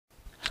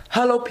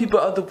Hello people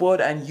of the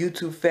world and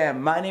YouTube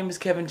fam, my name is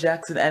Kevin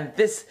Jackson and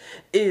this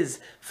is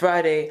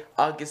Friday,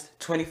 August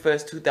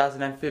 21st,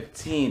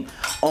 2015.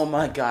 Oh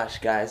my gosh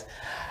guys,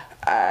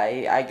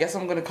 I guess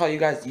I'm gonna call you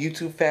guys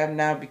YouTube fam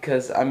now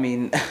because I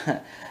mean,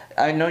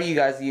 I know you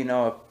guys,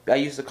 I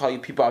used to call you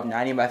people of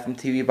 90 from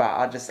TV, but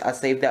I'll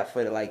save that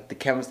for like the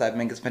cameras that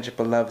make us friendship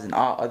for loves and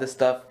all other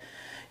stuff,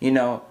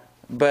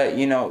 But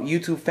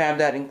YouTube fam,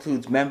 that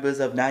includes members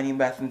of 90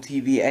 Bathroom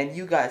TV and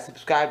you guys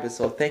subscribers,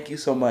 so thank you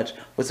so much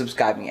for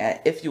subscribing. And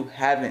if you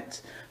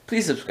haven't,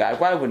 please subscribe.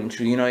 Why wouldn't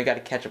you? You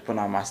gotta catch up on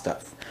all my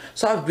stuff.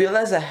 So I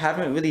realized I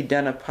haven't really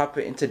done a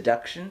proper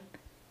introduction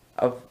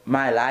of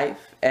my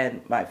life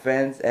and my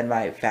friends and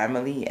my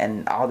family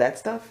and all that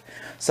stuff.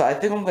 So I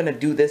think I'm gonna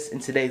do this in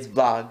today's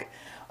vlog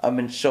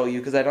and show you,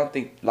 because I don't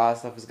think a lot of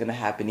stuff is gonna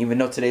happen even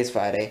though today's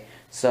Friday.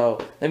 So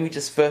let me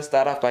just first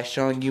start off by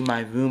showing you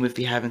my room if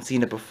you haven't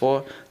seen it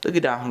before. Look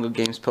at that Hunger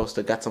Games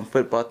poster. Got some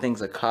football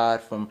things, a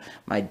card from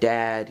my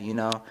dad,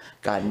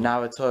 Got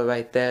Naruto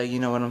right there, you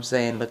know what I'm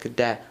saying? Look at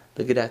that.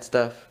 Look at that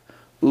stuff.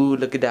 Ooh,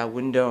 look at that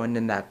window, and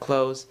then that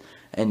clothes,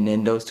 and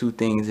then those two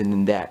things, and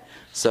then that.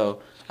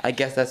 So I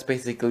guess that's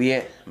basically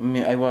it.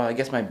 I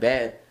guess my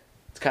bed,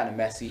 it's kind of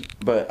messy,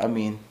 but I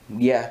mean,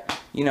 yeah.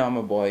 I'm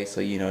a boy, so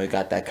it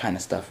got that kind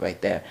of stuff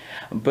right there.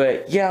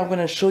 But yeah, I'm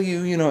gonna show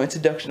you,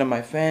 introduction of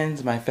my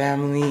friends, my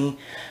family.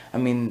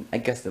 I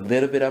guess a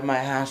little bit of my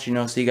house, so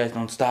you guys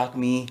don't stalk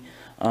me.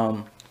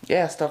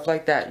 Yeah, stuff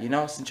like that,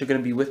 since you're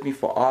gonna be with me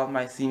for all of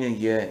my senior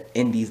year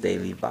in these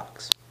daily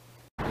vlogs.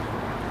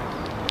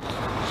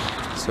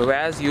 So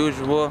as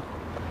usual,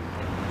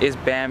 it's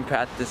band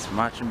practice,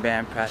 marching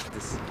band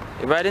practice.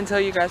 If I didn't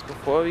tell you guys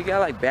before, we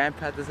got like band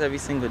practice every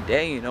single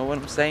day, you know what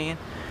I'm saying?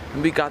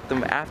 And we got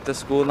them after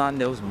school on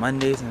those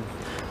Mondays and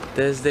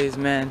Thursdays,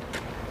 man.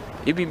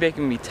 You be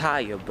making me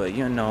tired, but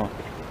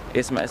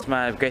it's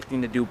my great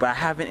thing to do. But I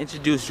haven't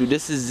introduced you.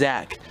 This is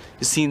Zach.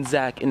 You've seen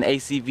Zach in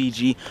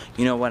ACVG,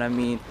 you know what I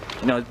mean?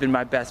 It's been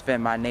my best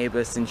friend, my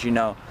neighbor since,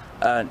 my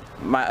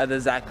other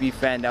Zach B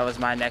friend that was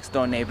my next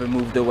door neighbor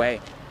moved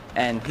away.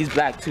 And he's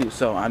black too,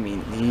 so I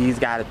mean, he's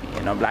gotta be,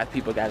 black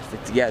people gotta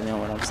stick together, you know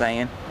what I'm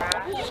saying?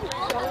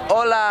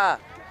 Hola!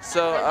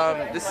 So,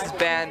 this is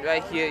band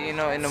right here, in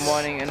the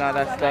morning and all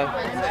that stuff.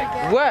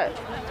 What?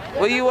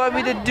 What do you want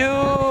me to do?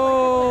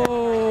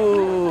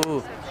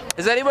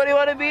 Does anybody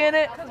want to be in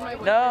it?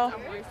 No?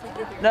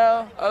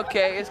 No?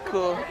 Okay, it's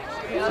cool.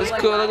 It's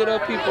cool, look at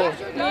those people.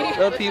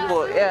 Those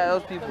people, yeah,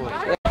 those people.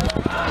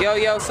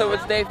 Yo, so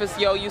it's Davis.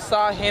 Yo, you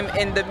saw him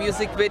in the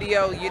music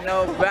video,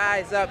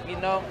 Rise Up,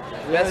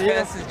 Best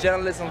friends is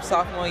journalism,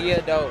 sophomore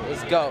year though.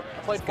 Let's go.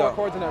 I played 4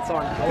 chords in that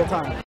song all the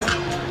time.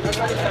 Who's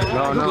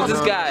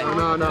this guy?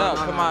 No,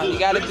 come on, you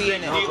gotta be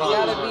in it. You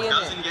gotta be in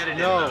it.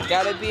 No. You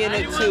gotta be in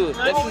it too.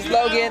 This is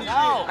Logan.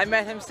 I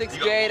met him 6th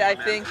grade, I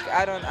think.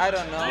 I don't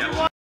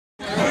know.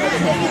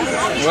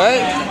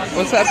 What?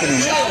 What's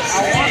happening?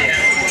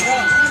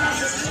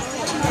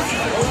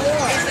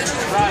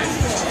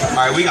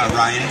 Alright, we got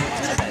Ryan.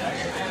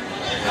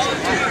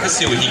 Let's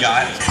see what he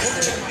got.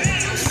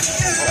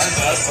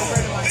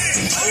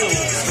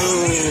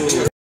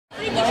 Ooh.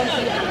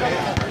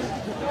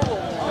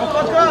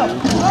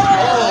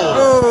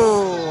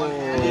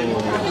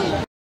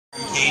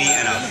 Katie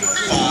and a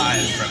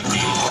 5 from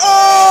Katie. Oh!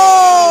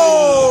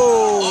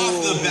 Off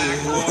the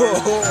backboard.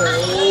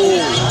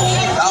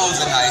 That was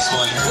a nice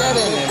one. Get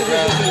in it,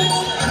 bro.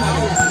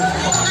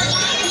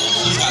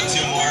 He's got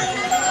 2 more.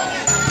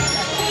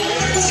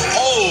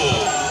 Oh!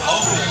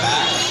 Over the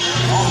back.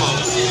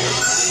 Almost.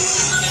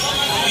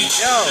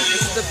 Yo,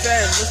 this is the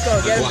fan. Let's go.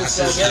 Get in this,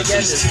 bro. Get in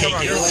this. Come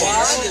on, bro.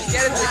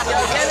 Get in this,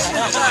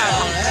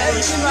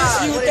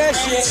 yo. Get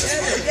in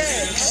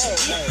this.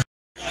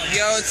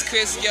 Yo, it's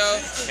Chris, yo.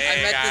 Hey,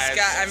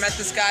 I met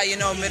this guy,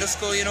 middle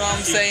school, you know what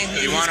I'm saying?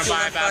 You want to cool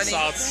buy and bath funny.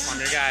 salts on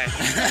your guy.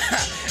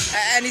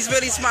 And he's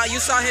really smart. You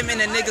saw him in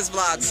the niggas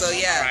vlog, so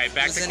yeah. Alright,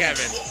 back to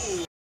Kevin.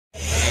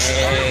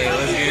 Hey,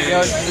 what's good?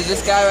 Yo,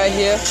 this guy right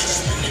here.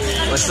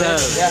 What's up?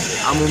 Yeah.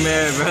 I'm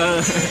Umair,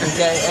 bro.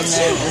 Okay, and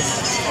then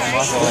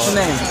what's your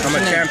name? I'm a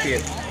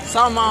champion.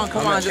 Salman,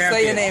 come on, just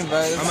say your name, bro.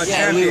 I'm a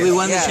champion. We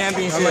won the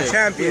championship. I'm a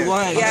champion. We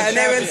won. Yeah, and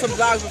they were in some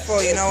vlogs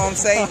before, you know what I'm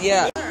saying?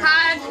 Yeah.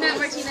 Hi, Jeanette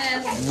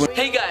Martinez.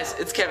 Hey guys,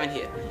 it's Kevin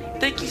here.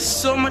 Thank you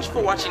so much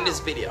for watching this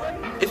video.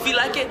 If you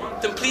like it,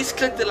 then please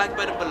click the like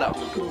button below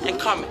and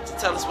comment to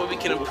tell us what we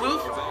can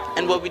improve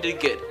and what we did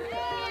good.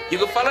 You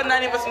can follow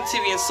 90 Bathroom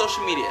TV on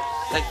social media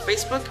like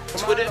Facebook,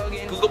 Twitter,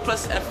 Google+,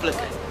 and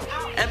Flickr.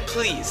 And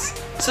please,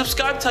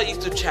 subscribe to our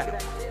YouTube channel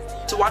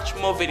to watch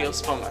more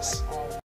videos from us.